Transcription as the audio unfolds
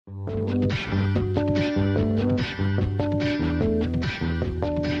Hello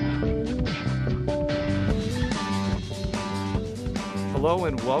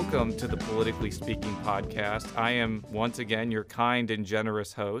and welcome to the Politically Speaking podcast. I am once again your kind and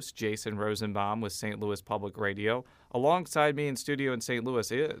generous host, Jason Rosenbaum with St. Louis Public Radio. Alongside me in studio in St.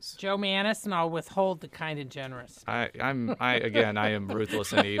 Louis is Joe Manis, and I'll withhold the kind and generous. I am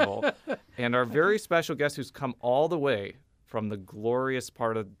ruthless and evil. And our very special guest who's come all the way from the glorious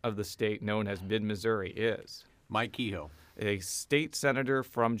part of the state known as mid-Missouri is Mike Kehoe, a state senator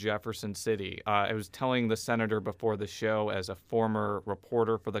from Jefferson City. I was telling the senator before the show, as a former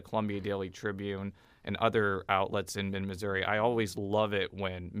reporter for the Columbia Daily Tribune and other outlets in mid-Missouri, I always love it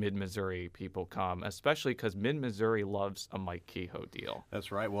when mid-Missouri people come, especially because mid-Missouri loves a Mike Kehoe deal.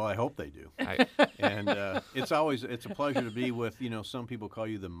 That's right. Well, I hope they do. And it's a pleasure to be with, some people call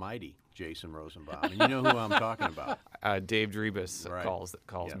you the mighty Jason Rosenbaum, and you know who I'm talking about. Dave Drebus Right.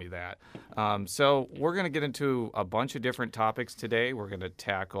 calls me that. So we're going to get into a bunch of different topics today. We're going to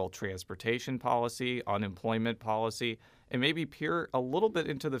tackle transportation policy, unemployment policy, and maybe peer a little bit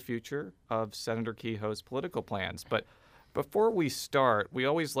into the future of Senator Kehoe's political plans. But before we start, we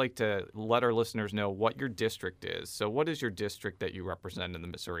always like to let our listeners know what your district is. So what is your district that you represent in the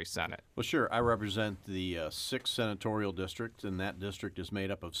Missouri Senate? Well, sure. I represent the 6th senatorial district, and that district is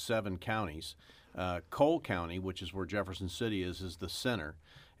made up of 7 counties. Cole County, which is where Jefferson City is the center.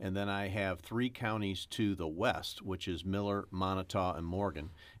 And then I have 3 counties to the west, which is Miller, Montauk, and Morgan.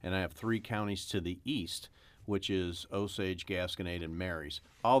 And I have 3 counties to the east, which is Osage, Gasconade, and Marys.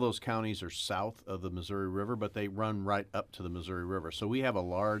 All those counties are south of the Missouri River, but they run right up to the Missouri River. So we have a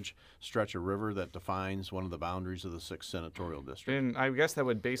large stretch of river that defines one of the boundaries of the 6th senatorial district. And I guess that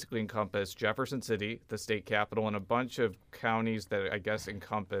would basically encompass Jefferson City, the state capital, and a bunch of counties that I guess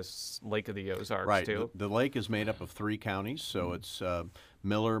encompass Lake of the Ozarks, right. too. The lake is made up of 3 counties, so it's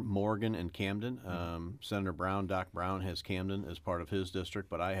Miller, Morgan, and Camden. Senator Brown, Doc Brown, has Camden as part of his district,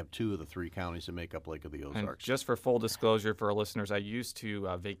 but I have 2 of the 3 counties that make up Lake of the Ozarks. And just for full disclosure for our listeners, I used to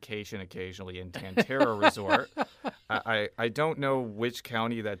vacation occasionally in Tantera Resort. I don't know which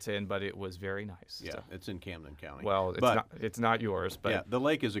county that's in, but it was very nice. Yeah, So. It's in Camden County. Well, it's not yours, but yeah, the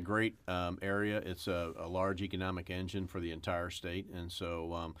lake is a great area. It's a large economic engine for the entire state, and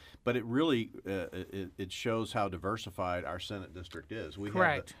so, but it really it shows how diversified our Senate district is.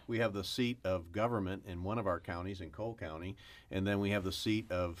 Correct. We have the seat of government in one of our counties, in Cole County, and then we have the seat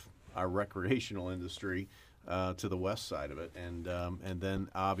of our recreational industry to the west side of it, and then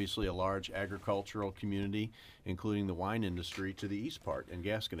obviously a large agricultural community, including the wine industry, to the east part in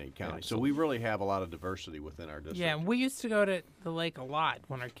Gasconade County. Yeah, so we really have a lot of diversity within our district. Yeah, we used to go to the lake a lot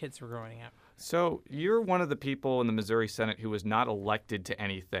when our kids were growing up. So you're one of the people in the Missouri Senate who was not elected to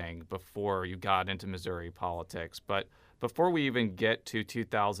anything before you got into Missouri politics. But before we even get to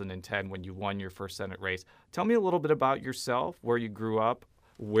 2010, when you won your first Senate race, tell me a little bit about yourself, where you grew up,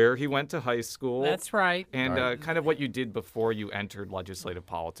 where he went to high school. That's right. And kind of what you did before you entered legislative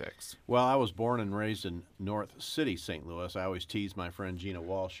politics. Well, I was born and raised in North City, St. Louis. I always tease my friend Gina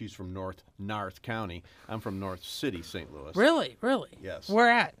Walsh. She's from Narth County. I'm from North City, St. Louis. Really? Yes. Where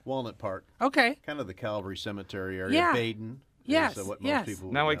at? Walnut Park. Okay. Kind of the Calvary Cemetery area. Yeah. Baden. Yes, Is what yes. most people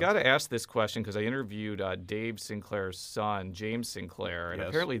would Now, I know. got to ask this question because I interviewed Dave Sinclair's son, James Sinclair, and Yes.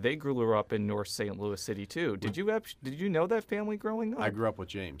 apparently they grew up in North St. Louis City, too. Did you know that family growing up? I grew up with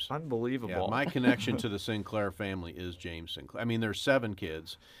James. Unbelievable. Yeah, my connection to the Sinclair family is James Sinclair. I mean, there's 7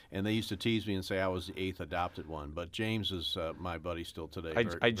 kids, and they used to tease me and say I was the 8th adopted one. But James is my buddy still today.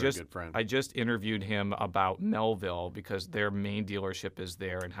 Very good friend. I just interviewed him about Melville because their main dealership is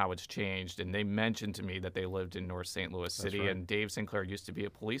there and how it's changed. And they mentioned to me that they lived in North St. Louis City, right. and Dave Sinclair used to be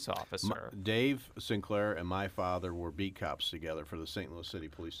a police officer. Dave Sinclair and my father were beat cops together for the St. Louis City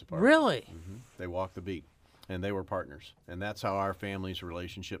Police Department. Really? Mm-hmm. They walked the beat, and they were partners. And that's how our family's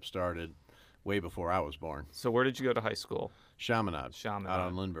relationship started way before I was born. So where did you go to high school? Chaminade. Chaminade. Out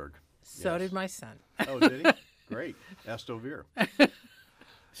on Lindbergh. So Yes. did my son. Oh, did he? Great. Estovere.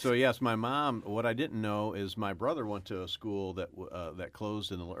 So, yes, my mom, what I didn't know is my brother went to a school that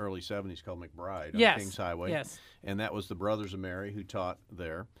closed in the early 70s called McBride on Kings Highway. Yes. And that was the Brothers of Mary who taught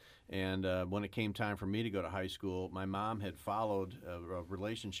there. And when it came time for me to go to high school, my mom had followed a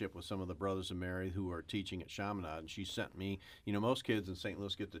relationship with some of the Brothers of Mary who were teaching at Chaminade, and she sent me. You know, most kids in St.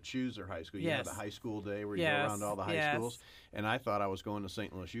 Louis get to choose their high school. You have Yes. the high school day where you Yes, go around to all the high yes. schools. And I thought I was going to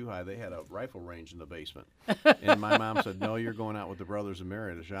St. Louis U High. They had a rifle range in the basement. And my mom said, no, you're going out with the Brothers of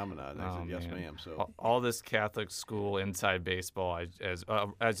Mary to Chaminade. And I said, yes, man. ma'am. So All this Catholic school inside baseball, as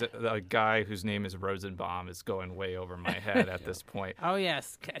a guy whose name is Rosenbaum, is going way over my head at this point. Oh,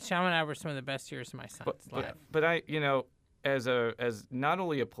 yes. Chaminade were some of the best years of my son's life. But I, as not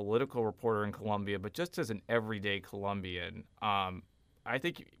only a political reporter in Columbia, but just as an everyday Columbian, I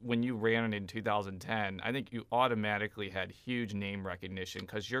think when you ran in 2010, I think you automatically had huge name recognition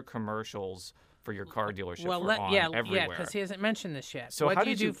because your commercials for your car dealership were on everywhere. because he hasn't mentioned this yet. So what how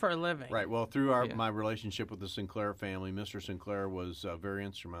do you did do you- for a living? Right. Well, through my relationship with the Sinclair family, Mr. Sinclair was very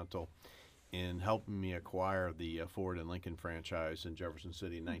instrumental in helping me acquire the Ford and Lincoln franchise in Jefferson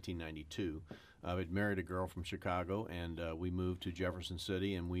City in 1992. I'd married a girl from Chicago, and we moved to Jefferson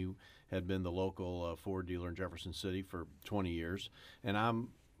City, and we had been the local Ford dealer in Jefferson City for 20 years. And I'm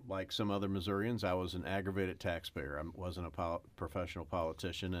like some other Missourians, I was an aggravated taxpayer. I wasn't a professional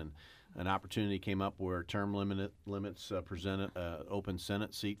politician, and an opportunity came up where term limits presented an open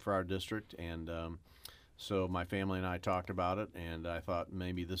Senate seat for our district, and so my family and I talked about it, and I thought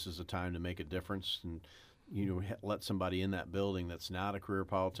maybe this is a time to make a difference and let somebody in that building that's not a career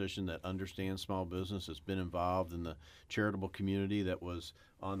politician, that understands small business, that's been involved in the charitable community, that was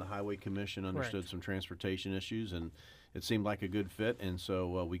on the Highway Commission, understood some transportation issues, and it seemed like a good fit, and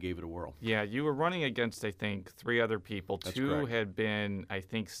so we gave it a whirl. Yeah, you were running against, I think, 3 other people. That's 2 correct. had been, I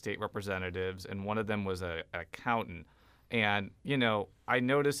think, state representatives, and one of them was an accountant. And, I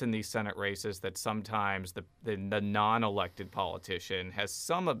notice in these Senate races that sometimes the non-elected politician has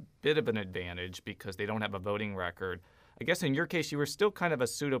a bit of an advantage because they don't have a voting record. I guess in your case, you were still kind of a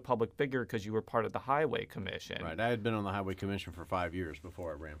pseudo-public figure because you were part of the Highway Commission. Right. I had been on the Highway Commission for 5 years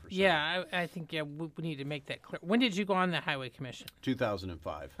before I ran for Senate. Yeah, I think we need to make that clear. When did you go on the Highway Commission?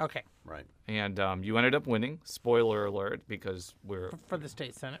 2005. Okay, Right. And you ended up winning, spoiler alert, because for the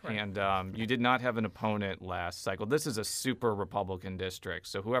state Senate, right? And you did not have an opponent last cycle. This is a super Republican district,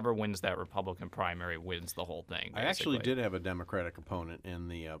 so whoever wins that Republican primary wins the whole thing. I actually basically. did have a Democratic opponent in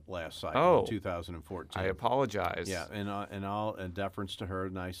the last cycle, Oh. in 2014. I apologize. Yeah, and all in deference to her,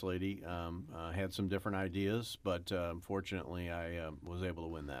 nice lady, had some different ideas, but fortunately I was able to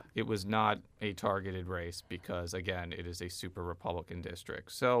win that. It was not a targeted race because, again, it is a super Republican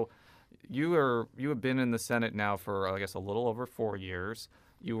district. So you have been in the Senate now for, I guess, a little over 4 years.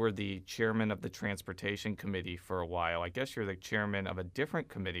 You were the chairman of the Transportation Committee for a while. I guess you're the chairman of a different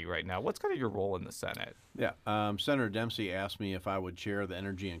committee right now. What's kind of your role in the Senate? Yeah, Senator Dempsey asked me if I would chair the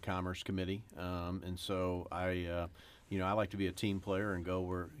Energy and Commerce Committee, and so I like to be a team player and go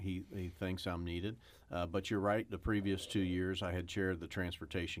where he thinks I'm needed. But you're right, the previous 2 years I had chaired the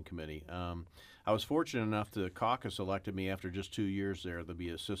Transportation Committee. I was fortunate enough the caucus elected me after just 2 years there to be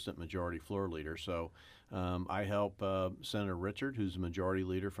Assistant Majority Floor Leader. So I help Senator Richard, who's a Majority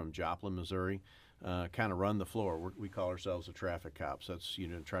Leader from Joplin, Missouri, kind of run the floor. We call ourselves the traffic cops. That's,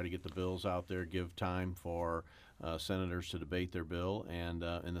 try to get the bills out there, give time for senators to debate their bill. And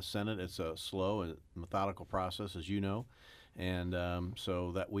in the Senate, it's a slow and methodical process, as you know. And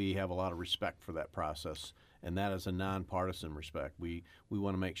so that we have a lot of respect for that process, and that is a nonpartisan respect. We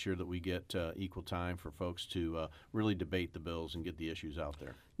want to make sure that we get equal time for folks to really debate the bills and get the issues out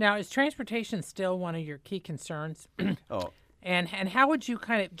there. Now, is transportation still one of your key concerns? Oh, And how would you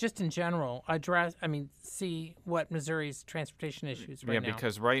kind of, just in general, see what Missouri's transportation issues right now? Yeah,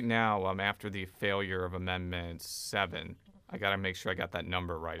 because right now, after the failure of Amendment 7, I got to make sure I got that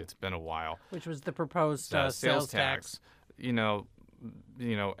number right. It's been a while. Which was the proposed sales tax.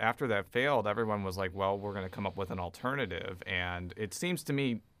 After that failed, everyone was like, well, we're going to come up with an alternative. And it seems to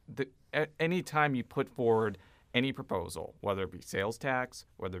me that any time you put forward any proposal, whether it be sales tax,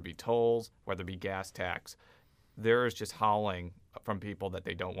 whether it be tolls, whether it be gas tax, there is just howling from people that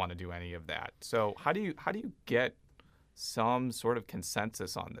they don't want to do any of that. So how do you get some sort of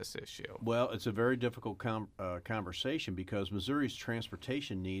consensus on this issue? well, it's a very difficult conversation because Missouri's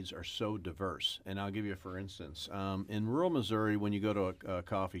transportation needs are so diverse. And I'll give you, for instance, in rural Missouri, when you go to a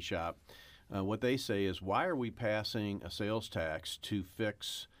coffee shop, what they say is, why are we passing a sales tax to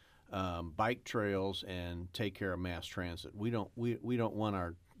fix bike trails and take care of mass transit? We don't want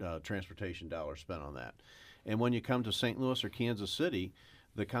our transportation dollars spent on that. And when you come to St. Louis or Kansas City,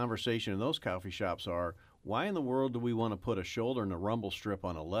 the conversation in those coffee shops are, why in the world do we want to put a shoulder and a rumble strip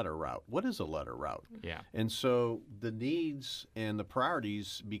on a letter route? What is a letter route? Yeah. And so the needs and the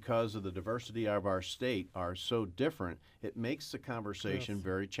priorities, because of the diversity of our state, are so different, it makes the conversation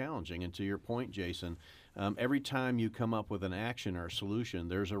very challenging. And to your point, Jason, every time you come up with an action or a solution,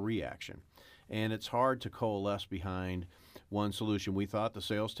 there's a reaction. And it's hard to coalesce behind one solution. We thought the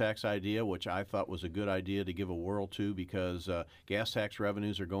sales tax idea, which I thought was a good idea to give a whirl to, because gas tax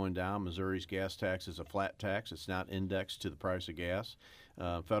revenues are going down. Missouri's gas tax is a flat tax. It's not indexed to the price of gas.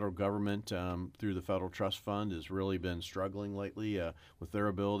 Federal government, through the Federal Trust Fund, has really been struggling lately with their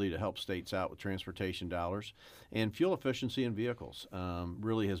ability to help states out with transportation dollars. And fuel efficiency in vehicles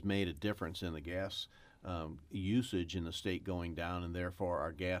really has made a difference in the gas usage in the state going down, and therefore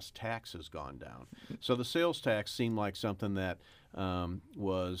our gas tax has gone down. So the sales tax seemed like something that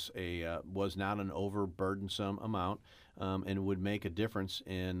was not an overburdensome amount, and would make a difference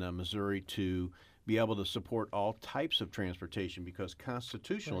in Missouri to be able to support all types of transportation, because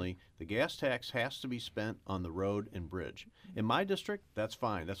constitutionally the gas tax has to be spent on the road and bridge. In my district, that's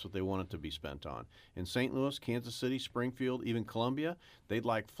fine. That's what they want it to be spent on. In St. Louis, Kansas City, Springfield, even Columbia, they'd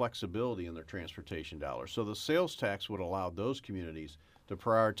like flexibility in their transportation dollars. So the sales tax would allow those communities to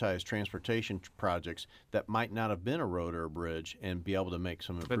prioritize transportation projects that might not have been a road or a bridge and be able to make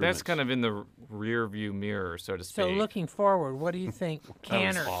some improvements. But that's kind of in the rear view mirror, so to speak. So looking forward, what do you think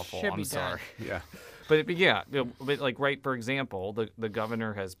can That or was awful. should I'm be sorry. done? Yeah. But yeah, but like right, for example, the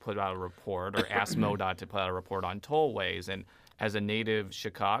governor has put out a report, or asked MoDOT to put out a report on tollways. And as a native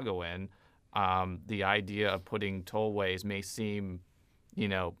Chicagoan, the idea of putting tollways may seem,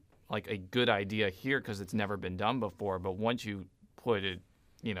 like a good idea here because it's never been done before. But once you put it,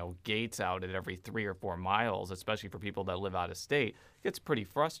 gates out at every 3 or 4 miles, especially for people that live out of state, it gets pretty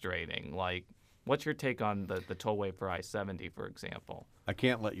frustrating. Like, what's your take on the tollway for I-70, for example? I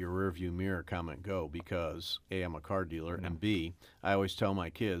can't let your rearview mirror comment go because A, I'm a car dealer, and B, I always tell my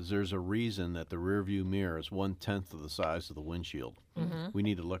kids there's a reason that the rearview mirror is 1/10 of the size of the windshield. We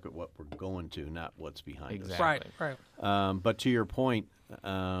need to look at what we're going to, not what's behind Exactly. Right. But to your point,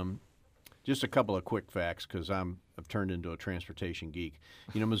 just a couple of quick facts because I've turned into a transportation geek.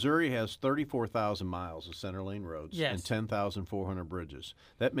 Missouri has 34,000 miles of center lane roads and 10,400 bridges.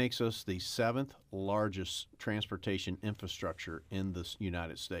 That makes us the 7th largest transportation infrastructure in the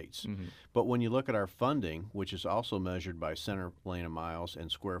United States. But when you look at our funding, which is also measured by center lane of miles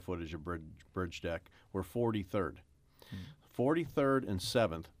and square footage of bridge deck, we're 43rd. 43rd and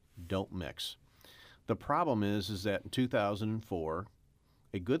 7th don't mix. The problem is that in 2004,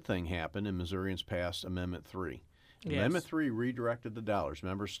 a good thing happened, and Missourians passed Amendment 3. Yes. Amendment 3 redirected the dollars.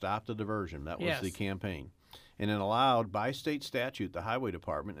 Remember, stop the diversion. That was the campaign. And it allowed, by state statute, the Highway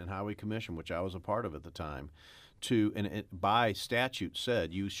Department and Highway Commission, which I was a part of at the time, by statute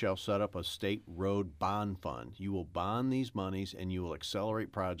said, you shall set up a state road bond fund. You will bond these monies, and you will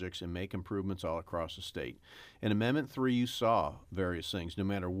accelerate projects and make improvements all across the state. In Amendment 3, you saw various things. No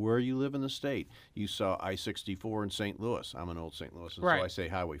matter where you live in the state, you saw I-64 in St. Louis. I'm an old St. Louis, so I say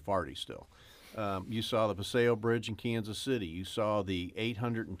Highway Farty still. You saw the Paseo Bridge in Kansas City. You saw the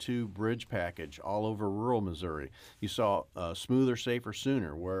 802 bridge package all over rural Missouri. You saw Smoother, Safer,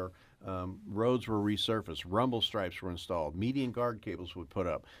 Sooner, where roads were resurfaced, rumble stripes were installed, median guard cables were put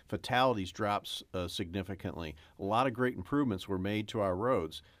up, fatalities dropped significantly. A lot of great improvements were made to our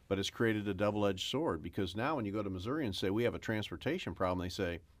roads, but it's created a double-edged sword because now when you go to Missouri and say we have a transportation problem, they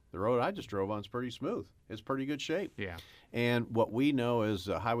say, the road I just drove on is pretty smooth. It's pretty good shape. Yeah. And what we know as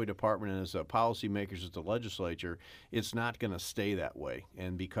the Highway Department and as policymakers at the legislature, it's not going to stay that way.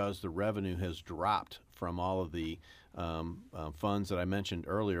 And because the revenue has dropped from all of the funds that I mentioned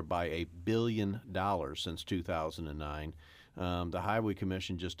earlier by $1 billion since 2009, the Highway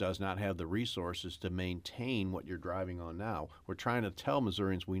Commission just does not have the resources to maintain what you're driving on now. We're trying to tell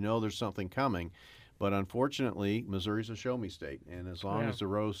Missourians we know there's something coming. But unfortunately, Missouri's a show-me state, and as long as the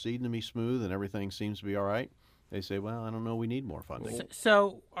roads seem to be smooth and everything seems to be all right, they say, well, I don't know, we need more funding.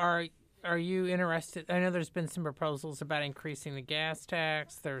 So are you interested? I know there's been some proposals about increasing the gas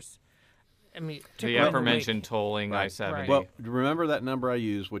tax. The aforementioned tolling I-70. Right. Well, remember that number I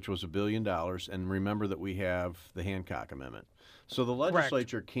used, which was $1 billion, and remember that we have the Hancock Amendment. So the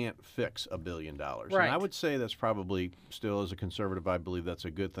legislature can't fix $1 billion. Right. And I would say that's probably still, as a conservative, I believe that's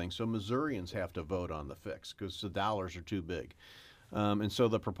a good thing. So Missourians have to vote on the fix because the dollars are too big. And so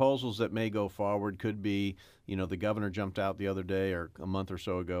the proposals that may go forward could be, the governor jumped out the other day or a month or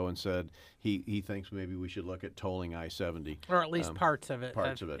so ago and said he thinks maybe we should look at tolling I-70. Or at least parts of it.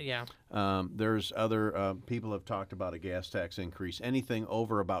 Parts of it. Yeah. There's other people have talked about a gas tax increase. Anything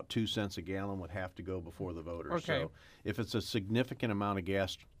over about 2 cents a gallon would have to go before the voters. Okay. So if it's a significant amount of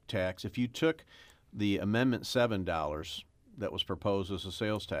gas tax, if you took the Amendment $7 that was proposed as a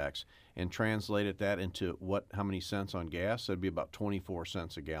sales tax and translated that into how many cents on gas, that'd be about 24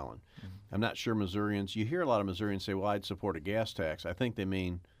 cents a gallon. I'm not sure Missourians, you hear a lot of Missourians say, well, I'd support a gas tax. I think they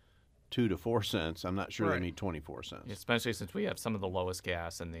mean 2 to 4 cents. I'm not sure they mean 24 cents. Especially since we have some of the lowest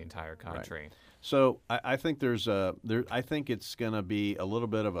gas in the entire country. Right. So I think I think it's going to be a little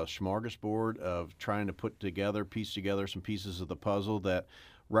bit of a smorgasbord of trying to piece together some pieces of the puzzle that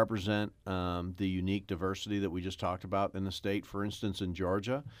represent the unique diversity that we just talked about in the state. For instance, in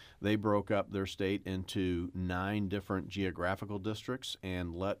Georgia, they broke up their state into 9 different geographical districts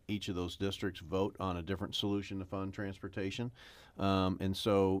and let each of those districts vote on a different solution to fund transportation. And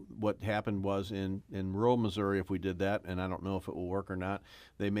so what happened was in rural Missouri, if we did that, and I don't know if it will work or not,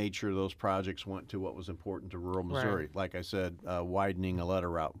 they made sure those projects went to what was important to rural Missouri. Right. Like I said, widening a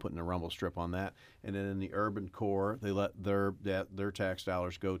letter route, putting a rumble strip on that. And then in the urban core, they let their tax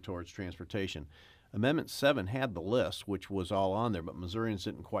dollars go towards transportation. Amendment 7 had the list, which was all on there, but Missourians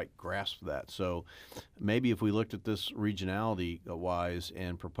didn't quite grasp that. So maybe if we looked at this regionality-wise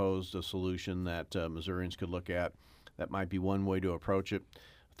and proposed a solution that Missourians could look at, that might be one way to approach it.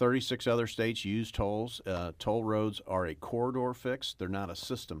 36 other states use tolls. Toll roads are a corridor fix. They're not a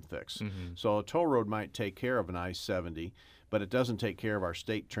system fix. So a toll road might take care of an I-70, but it doesn't take care of our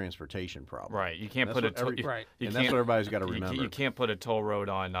state transportation problem. Right. You can't That's put a what every- toll. Right. And that's what everybody's got to You remember. you can't put a toll road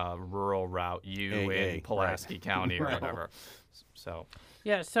on rural route U AA, in Pulaski County or Right. whatever. So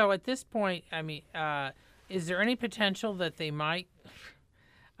Yeah. So at this point, I mean, is there any potential that they might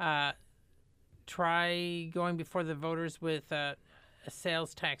try going before the voters with a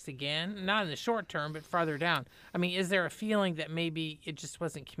sales tax again? Not in the short term, but farther down. I mean, is there a feeling that maybe it just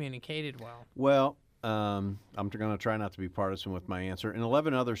wasn't communicated well? Well, I'm going to try not to be partisan with my answer. In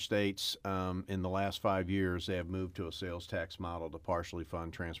 11 other states, in the last 5 years, they have moved to a sales tax model to partially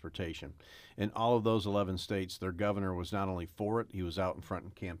fund transportation. In all of those 11 states, their governor was not only for it, he was out in front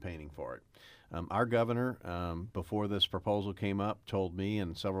and campaigning for it. Our governor, before this proposal came up, told me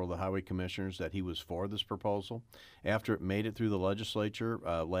and several of the highway commissioners that he was for this proposal. After it made it through the legislature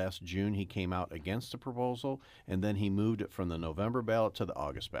last June, he came out against the proposal, and then he moved it from the November ballot to the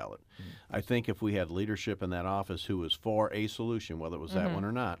August ballot. I think if we had leadership in that office who was for a solution, whether it was that one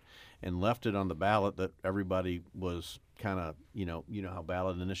or not, and left it on the ballot that everybody was kind of, you know how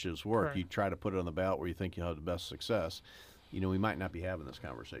ballot initiatives work. Correct. You try to put it on the ballot where you think you'll have the best success. We might not be having this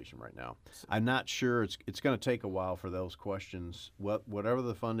conversation right now. I'm not sure. It's going to take a while for those questions, whatever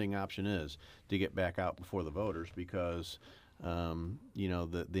the funding option is, to get back out before the voters because,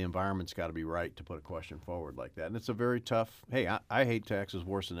 the environment's got to be right to put a question forward like that. And it's a very tough, hey, I hate taxes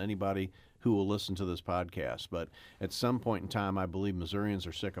worse than anybody who will listen to this podcast. But at some point in time, I believe Missourians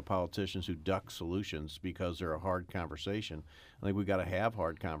are sick of politicians who duck solutions because they're a hard conversation. I think we've got to have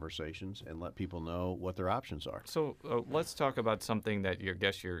hard conversations and let people know what their options are. So let's talk about something that you're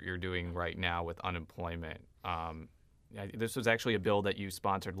doing right now with unemployment. This was actually a bill that you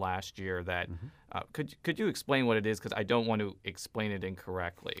sponsored last year. That could you explain what it is? Because I don't want to explain it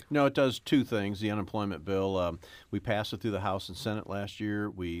incorrectly. No, it does two things. The unemployment bill, we passed it through the House and Senate last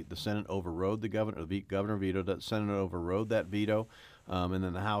year. The Senate overrode the governor. The governor vetoed it. The Senate overrode that veto. And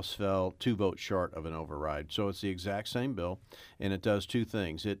then the House fell 2 votes short of an override. So it's the exact same bill, and it does two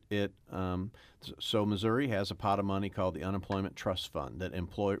things. So Missouri has a pot of money called the Unemployment Trust Fund that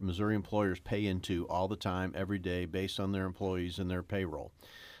Missouri employers pay into all the time, every day, based on their employees and their payroll.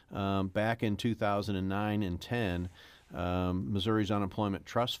 Back in 2009 and 10, Missouri's Unemployment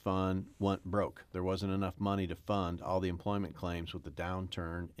Trust Fund went broke. There wasn't enough money to fund all the employment claims with the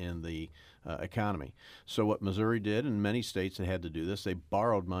downturn in the economy. So what Missouri did, and many states that had to do this, they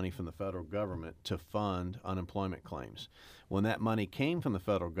borrowed money from the federal government to fund unemployment claims. When that money came from the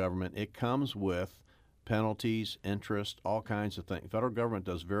federal government, it comes with penalties, interest, all kinds of things. The federal government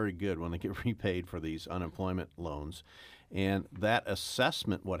does very good when they get repaid for these unemployment loans. And that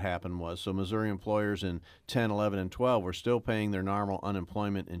assessment, what happened was, so Missouri employers in 10, 11, and 12 were still paying their normal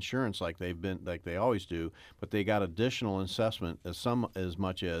unemployment insurance like they always do, but they got additional assessment as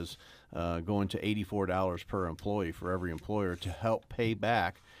much as going to $84 per employee for every employer to help pay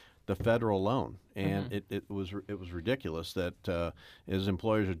back the federal loan. And it was ridiculous that as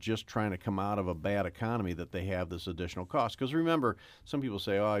employers are just trying to come out of a bad economy that they have this additional cost. Because remember, some people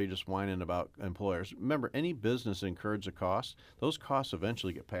say, oh, you're just whining about employers. Remember, any business incurs a cost. Those costs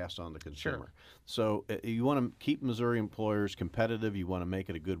eventually get passed on to the consumer. Sure. So you want to keep Missouri employers competitive. You want to make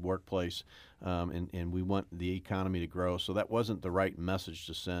it a good workplace. And we want the economy to grow. So that wasn't the right message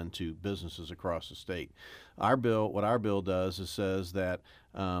to send to businesses across the state. What our bill does is says that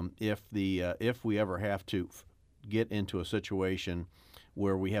if we ever have to get into a situation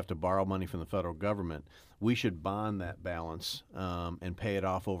where we have to borrow money from the federal government, we should bond that balance and pay it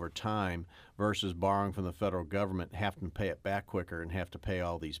off over time versus borrowing from the federal government, having to pay it back quicker and have to pay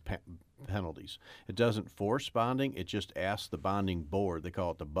all these penalties. It doesn't force bonding. It just asks the bonding board, they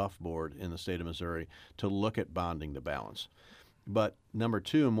call it the BUF board in the state of Missouri, to look at bonding the balance. But number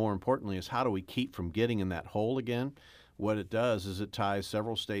two, and more importantly, is how do we keep from getting in that hole again? What it does is it ties,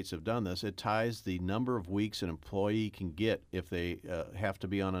 several states have done this, it ties the number of weeks an employee can get if they have to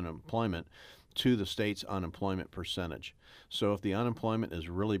be on unemployment to the state's unemployment percentage. So if the unemployment is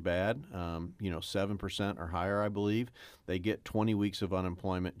really bad, 7% or higher, I believe, they get 20 weeks of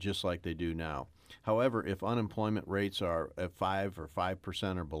unemployment just like they do now. However, if unemployment rates are at 5 or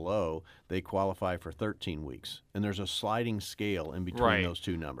 5% or below, they qualify for 13 weeks. And there's a sliding scale in between Right. those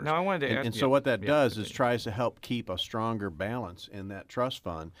two numbers. Now, I wanted to and, ask and you- so what that yeah, does is continue. tries to help keep a stronger balance in that trust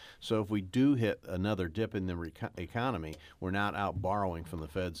fund. So if we do hit another dip in the economy, we're not out borrowing from the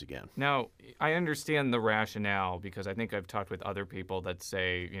feds again. Now, I understand the rationale because I think I've talked with other people that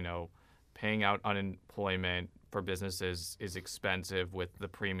say, paying out unemployment for businesses is expensive with the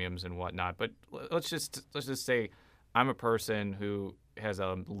premiums and whatnot. But let's just say I'm a person who has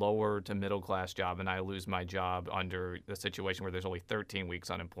a lower to middle class job and I lose my job under the situation where there's only 13 weeks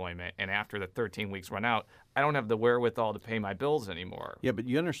unemployment, and after the 13 weeks run out, I don't have the wherewithal to pay my bills anymore. Yeah, but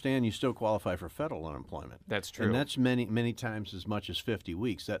you understand you still qualify for federal unemployment. That's true. And that's many times as much as 50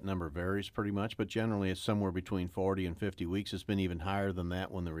 weeks. That number varies pretty much, but generally it's somewhere between 40 and 50 weeks. It's been even higher than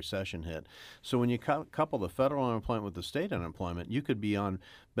that when the recession hit. So when you couple the federal unemployment with the state unemployment, you could be on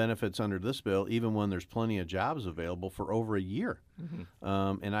benefits under this bill even when there's plenty of jobs available for over a year.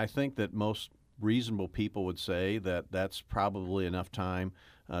 And I think that most reasonable people would say that that's probably enough time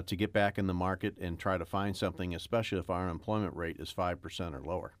to get back in the market and try to find something, especially if our unemployment rate is 5% or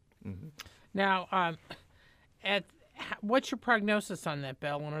lower. Now, what's your prognosis on that,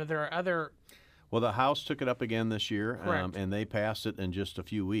 Bill? And are there other? Well, the House took it up again this year, Correct. and they passed it in just a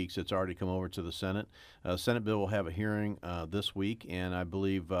few weeks. It's already come over to the Senate. Senate bill will have a hearing this week, and I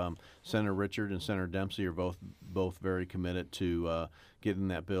believe Senator Richard and Senator Dempsey are both very committed to getting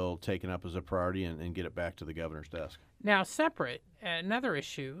that bill taken up as a priority and get it back to the governor's desk. Now, separate, another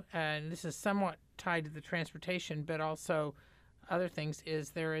issue, and this is somewhat tied to the transportation, but also other things,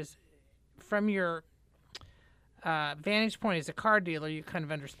 is from your vantage point as a car dealer, you kind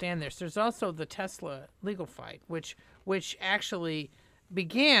of understand this. There's also the Tesla legal fight, which actually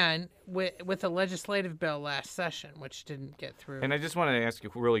began with a legislative bill last session, which didn't get through. And I just wanted to ask you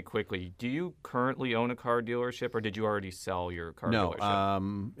really quickly, do you currently own a car dealership, or did you already sell your car No,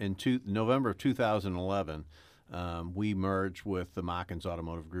 dealership? in November of 2011, we merged with the Mockins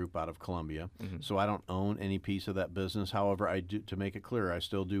Automotive Group out of Columbia. So I don't own any piece of that business. However, I do, to make it clear, I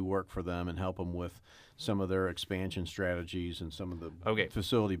still do work for them and help them with some of their expansion strategies and some of the Okay.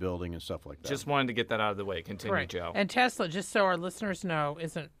 facility building and stuff like that. Just wanted to get that out of the way. Continue, Right. Joe. And Tesla, just so our listeners know,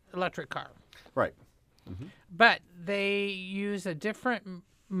 is an electric car. Right. But they use a different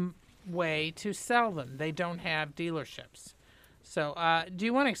way to sell them. They don't have dealerships. So do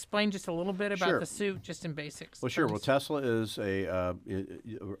you want to explain just a little bit about Sure. the suit, just in basics? Well, sure. Well, terms? Tesla is a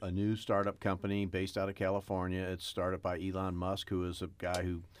new startup company based out of California. It's started by Elon Musk, who is a guy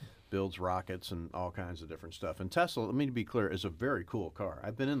who builds rockets and all kinds of different stuff. And Tesla, let me be clear, is a very cool car.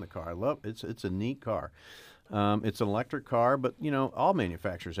 I've been in the car. I love it. It's a neat car. It's an electric car, but all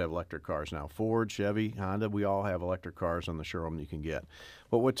manufacturers have electric cars now. Ford, Chevy, Honda, we all have electric cars on the showroom you can get.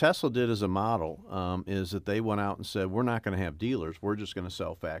 But what Tesla did as a model is that they went out and said, we're not going to have dealers. We're just going to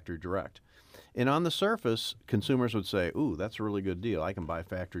sell factory direct. And on the surface, consumers would say, ooh, that's a really good deal. I can buy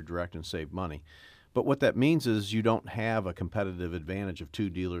factory direct and save money. But what that means is you don't have a competitive advantage of two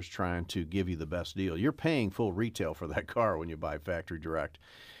dealers trying to give you the best deal. You're paying full retail for that car when you buy factory direct.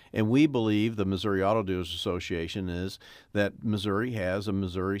 And we believe, the Missouri Auto Dealers Association, is that Missouri has a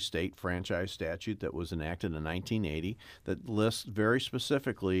Missouri state franchise statute that was enacted in 1980 that lists very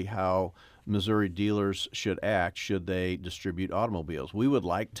specifically how Missouri dealers should act should they distribute automobiles. We would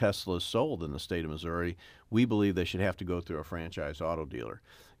like Teslas sold in the state of Missouri. We believe they should have to go through a franchise auto dealer.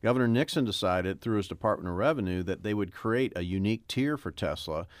 Governor Nixon decided through his Department of Revenue that they would create a unique tier for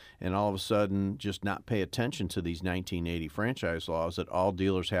Tesla and all of a sudden just not pay attention to these 1980 franchise laws that all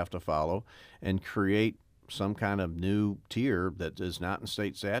dealers have to follow and create some kind of new tier that is not in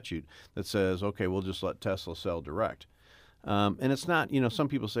state statute that says, okay, we'll just let Tesla sell direct. And it's not, some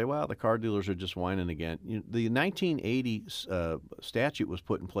people say, well, the car dealers are just whining again. The 1980 statute was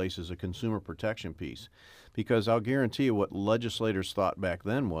put in place as a consumer protection piece because I'll guarantee you what legislators thought back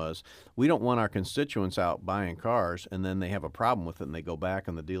then was, we don't want our constituents out buying cars and then they have a problem with it and they go back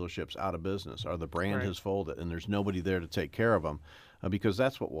and the dealership's out of business or the brand Right. has folded and there's nobody there to take care of them. Because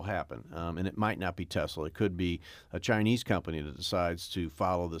that's what will happen. And it might not be Tesla. It could be a Chinese company that decides to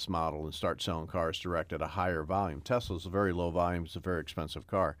follow this model and start selling cars direct at a higher volume. Tesla's a very low volume. It's a very expensive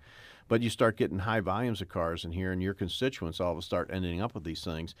car. But you start getting high volumes of cars in here, and your constituents all of a start ending up with these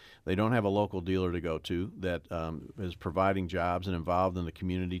things. They don't have a local dealer to go to that is providing jobs and involved in the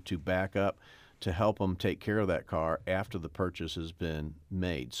community to back up to help them take care of that car after the purchase has been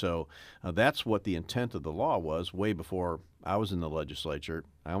made. So that's what the intent of the law was way before I was in the legislature.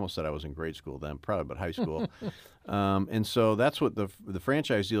 I almost said I was in grade school then, probably about high school. And so that's what the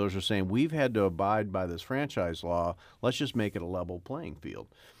franchise dealers are saying. We've had to abide by this franchise law. Let's just make it a level playing field.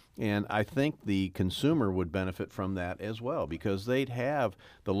 And I think the consumer would benefit from that as well, because they'd have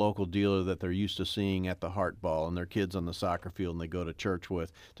the local dealer that they're used to seeing at the Heart Ball and their kids on the soccer field and they go to church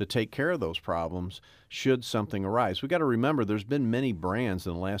with to take care of those problems should something arise. We got to remember there's been many brands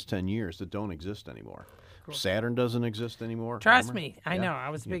in the last 10 years that don't exist anymore. Saturn doesn't exist anymore. Trust Remember? me, I know. I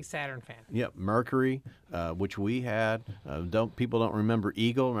was a big Saturn fan. Yep, Mercury, which we had. People don't remember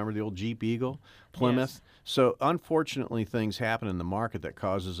Eagle. Remember the old Jeep Eagle, Plymouth. Yes. So unfortunately, things happen in the market that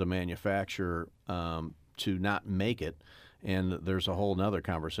causes a manufacturer to not make it. And there's a whole nother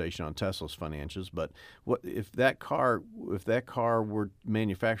conversation on Tesla's financials. But what if that car were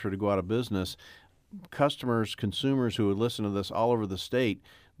manufactured to go out of business? Consumers who would listen to this all over the state,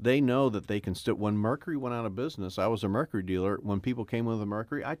 they know that they can still. When Mercury went out of business, I was a Mercury dealer. When people came with a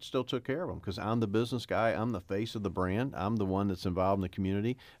Mercury, I still took care of them because I'm the business guy. I'm the face of the brand. I'm the one that's involved in the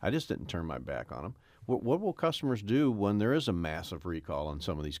community. I just didn't turn my back on them. What will customers do when there is a massive recall on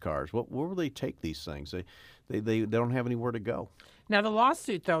some of these cars? Where will they take these things? They don't have anywhere to go. Now, the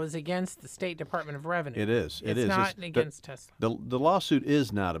lawsuit, though, is against the State Department of Revenue. It is. It's not against Tesla. The lawsuit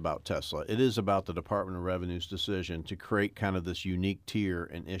is not about Tesla. It is about the Department of Revenue's decision to create kind of this unique tier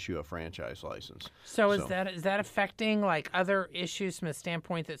and issue a franchise license. So is that affecting like other issues from the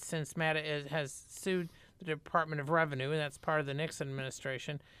standpoint that since Meta has sued the Department of Revenue, and that's part of the Nixon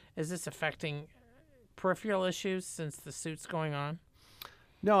administration, is this affecting peripheral issues since the suit's going on?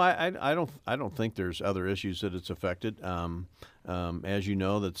 No, I don't think there's other issues that it's affected. As you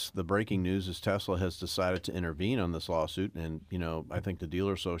know, that's the breaking news is Tesla has decided to intervene on this lawsuit, and I think the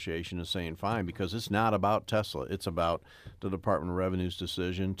Dealer Association is saying fine because it's not about Tesla. It's about the Department of Revenue's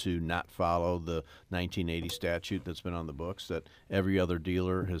decision to not follow the 1980 statute that's been on the books that every other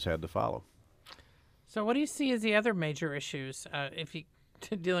dealer has had to follow. So, what do you see as the other major issues if you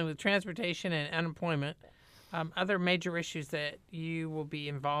dealing with transportation and unemployment? Other major issues that you will be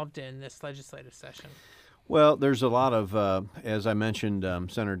involved in this legislative session? Well, there's a lot of, as I mentioned,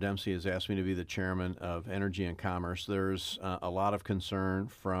 Senator Dempsey has asked me to be the chairman of Energy and Commerce. There's a lot of concern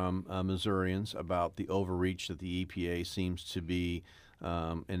from Missourians about the overreach that the EPA seems to be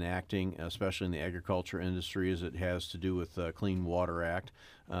enacting, especially in the agriculture industry, as it has to do with the Clean Water Act.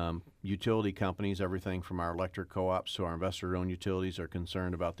 Utility companies, everything from our electric co-ops to our investor-owned utilities, are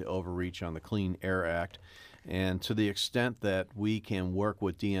concerned about the overreach on the Clean Air Act. And to the extent that we can work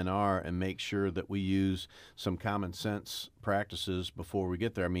with DNR and make sure that we use some common sense practices before we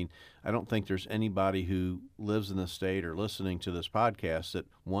get there. I mean, I don't think there's anybody who lives in the state or listening to this podcast that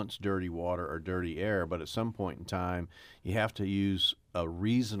wants dirty water or dirty air, but at some point in time, you have to use a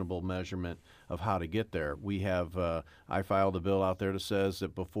reasonable measurement of how to get there. We have, I filed a bill out there that says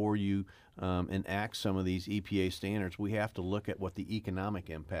that before you enact some of these EPA standards, we have to look at what the economic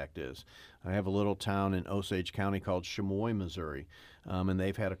impact is. I have a little town in Osage County called Chamois, Missouri, and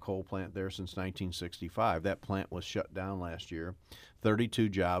they've had a coal plant there since 1965. That plant was shut down last year. 32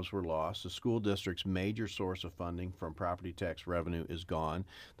 jobs were lost. The school district's major source of funding from property tax revenue is gone.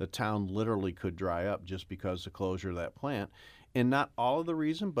 The town literally could dry up just because of the closure of that plant. And not all of the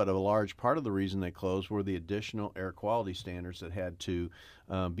reason, but a large part of the reason they closed were the additional air quality standards that had to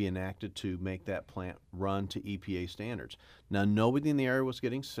be enacted to make that plant run to EPA standards. Now, nobody in the area was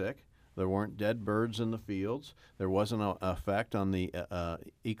getting sick. There weren't dead birds in the fields. There wasn't an effect on the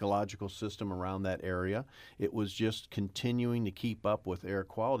ecological system around that area. It was just continuing to keep up with air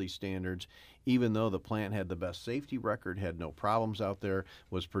quality standards, even though the plant had the best safety record, had no problems out there,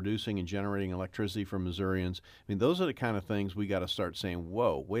 was producing and generating electricity for Missourians. I mean, those are the kind of things we got to start saying,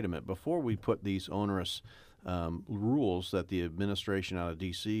 whoa, wait a minute, before we put these onerous rules that the administration out of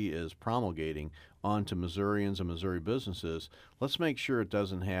D.C. is promulgating onto Missourians and Missouri businesses, let's make sure it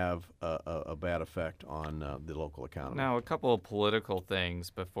doesn't have a bad effect on the local economy. Now, a couple of political things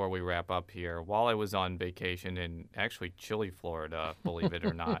before we wrap up here. While I was on vacation in actually chilly Florida, believe it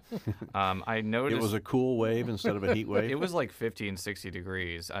or not, I noticed it was a cool wave instead of a heat wave. It was like 50 and 60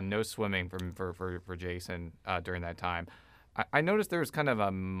 degrees. No swimming for Jason during that time. I noticed there was kind of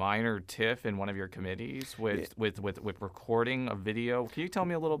a minor tiff in one of your committees with recording a video. Can you tell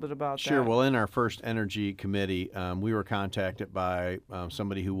me a little bit about that? Sure. Well, in our first energy committee, we were contacted by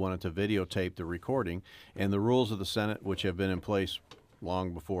somebody who wanted to videotape the recording, and the rules of the Senate, which have been in place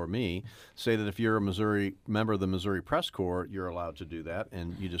long before me, say that if you're a Missouri member of the Missouri Press Corps, you're allowed to do that,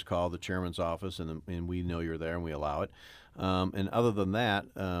 and you just call the chairman's office, and we know you're there, and we allow it. And other than that,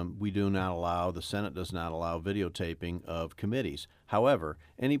 we do not allow, the Senate does not allow videotaping of committees. However,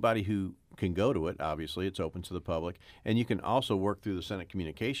 anybody who can go to it, obviously, it's open to the public, and you can also work through the Senate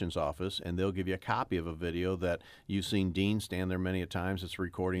Communications Office, and they'll give you a copy of a video that you've seen Dean stand there many a times. It's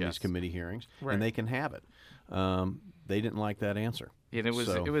recording these committee hearings, right, and they can have it. They didn't like that answer. And it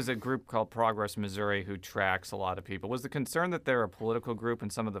was a group called Progress Missouri who tracks a lot of people. Was the concern that they're a political group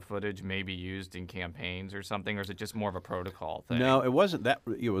and some of the footage may be used in campaigns or something, or is it just more of a protocol thing? No, it wasn't that.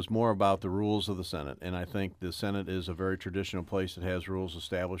 It was more about the rules of the Senate, and I think the Senate is a very traditional place that has rules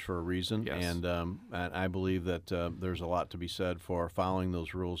established for a reason. Yes. And I believe that there's a lot to be said for following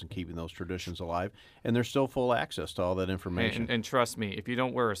those rules and keeping those traditions alive. And there's still full access to all that information. And trust me, if you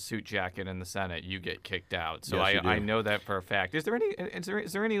don't wear a suit jacket in the Senate, you get kicked out. So Yes, you do. I know that for a fact. Is there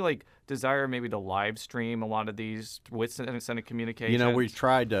any like desire maybe to live stream a lot of these with Senate communications? You know, we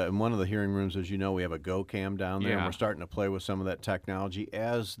tried in one of the hearing rooms, as you know, we have a GoCam down there, and Yeah. we're starting to play with some of that technology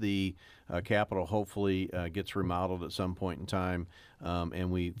as the Capitol hopefully gets remodeled at some point in time,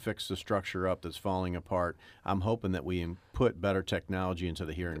 and we fix the structure up that's falling apart. I'm hoping that we put better technology into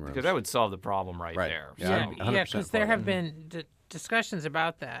the hearing rooms. because that would solve the problem right Right. there. Yeah, So- I'm 100% because for there that. have been discussions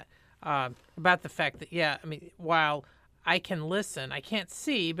about that, about the fact that while I can listen, I can't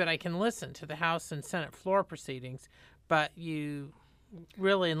see, but I can listen to the House and Senate floor proceedings. But you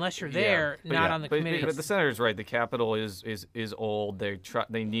really, unless you're there, but not on the committee. But the senator's right. The Capitol is old.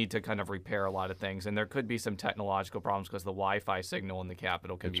 They need to kind of repair a lot of things, and there could be some technological problems because the Wi-Fi signal in the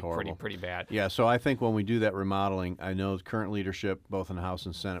Capitol can It's be horrible. pretty bad. Yeah, so I think when we do that remodeling, I know the current leadership, both in the House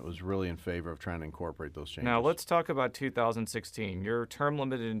and Senate, was really in favor of trying to incorporate those changes. Now let's talk about 2016. You're term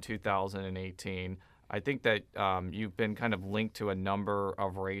limited in 2018. I think that you've been kind of linked to a number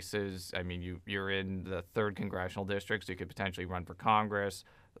of races. I mean, you're in the 3rd congressional district, so you could potentially run for Congress.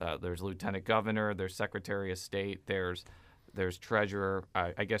 There's lieutenant governor. There's secretary of state. There's treasurer.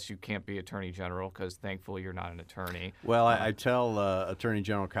 I guess you can't be attorney general because thankfully you're not an attorney. Well, I tell Attorney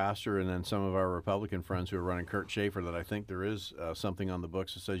General Koster and then some of our Republican friends who are running Kurt Schaefer that I think there is something on the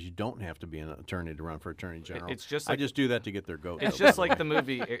books that says you don't have to be an attorney to run for Attorney General. It's just I like- just do that to get their goat. It's just like the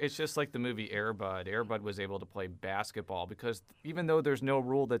movie. It's just like the movie Air Bud. Air Bud was able to play basketball because even though there's no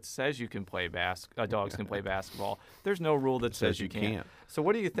rule that says you can play dogs can play basketball, there's no rule that says you can't. So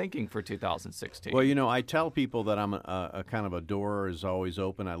what are you thinking for 2016? Well, you know, I tell people that I'm a kind of a door is always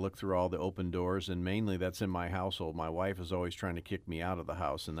open. I look through all the open doors, and mainly that's in my household. My wife is always trying to kick me out of the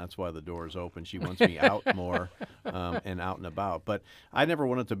house, and that's why the door is open. She wants me out more and out and about. But I never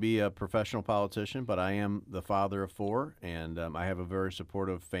wanted to be a professional politician, but I am the father of 4, and I have a very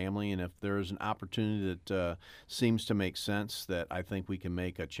supportive family. And if there is an opportunity that seems to make sense that I think we can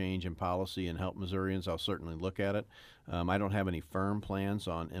make a change in policy and help Missourians, I'll certainly look at it. I don't have any firm plans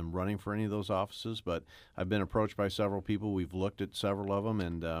on running for any of those offices, but I've been approached by several people. We've looked at several of them,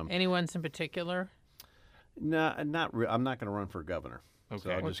 and Anyone's in particular? I'm not going to run for governor. So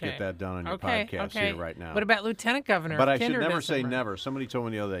Okay. I'll just get Okay. that done on your Okay, podcast okay. here right now. What about lieutenant governor? But I Kinder should never doesn't say run. never. Somebody told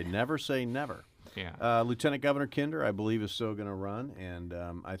me the other day, never say never. yeah. Lieutenant Governor Kinder, I believe, is still going to run, and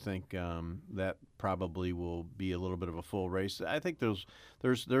I think that probably will be a little bit of a full race. I think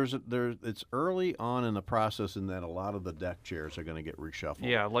it's early on in the process in that a lot of the deck chairs are going to get reshuffled.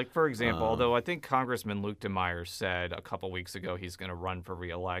 Yeah, like for example, although I think Congressman Luke DeMeyer said a couple weeks ago he's going to run for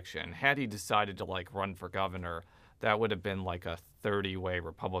re-election. Had he decided to run for governor, that would have been like a 30-way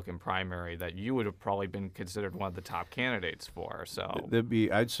Republican primary that you would have probably been considered one of the top candidates for. So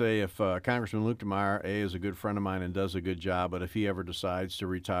I'd say if Congressman Luke DeMeyer, is a good friend of mine and does a good job, but if he ever decides to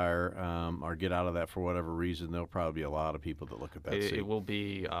retire or get out of that for whatever reason, there'll probably be a lot of people that look at that seat. it will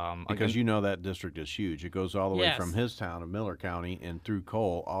be Because you know that district is huge. It goes all the way Yes. from his town of Miller County and through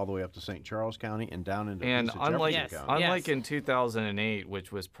Cole all the way up to St. Charles County and down into And East of Jefferson Yes. County. unlike Yes. in 2008,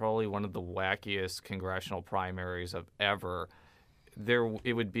 which was probably one of the wackiest congressional primaries of ever,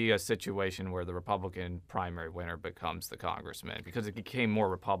 it would be a situation where the Republican primary winner becomes the congressman because it became more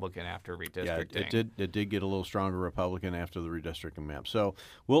Republican after redistricting. Yeah, it did get a little stronger Republican after the redistricting map. So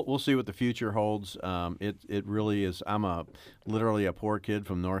we'll see what the future holds. It really is. I'm literally a poor kid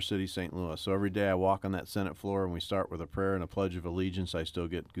from North City, St. Louis. So every day I walk on that Senate floor and we start with a prayer and a pledge of allegiance, I still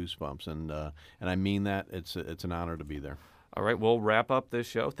get goosebumps, and I mean that. It's an honor to be there. All right, we'll wrap up this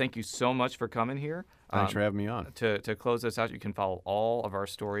show. Thank you so much for coming here. Thanks for having me on. To close this out, you can follow all of our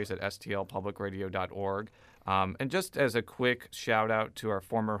stories at stlpublicradio.org. And just as a quick shout out to our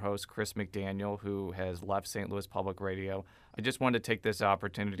former host, Chris McDaniel, who has left St. Louis Public Radio, I just wanted to take this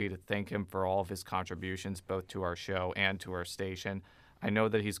opportunity to thank him for all of his contributions, both to our show and to our station. I know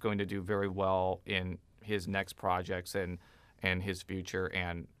that he's going to do very well in his next projects and his future,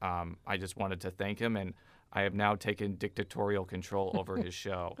 and I just wanted to thank him, and I have now taken dictatorial control over his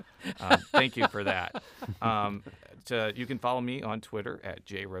show. Thank you for that. you can follow me on Twitter at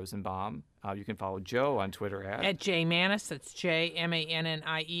jrosenbaum. You can follow Joe on Twitter At J Mannis, that's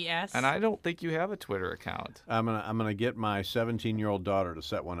JMANNIES. And I don't think you have a Twitter account. I'm gonna get my 17-year-old daughter to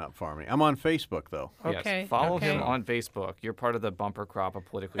set one up for me. I'm on Facebook though. Okay, Yes, follow okay. him on Facebook. You're part of the bumper crop of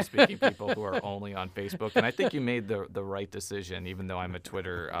politically speaking people who are only on Facebook, and I think you made the right decision, even though I'm a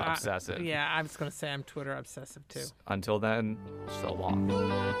Twitter obsessive. Yeah, I was going to say I'm Twitter obsessive too. Until then, so long.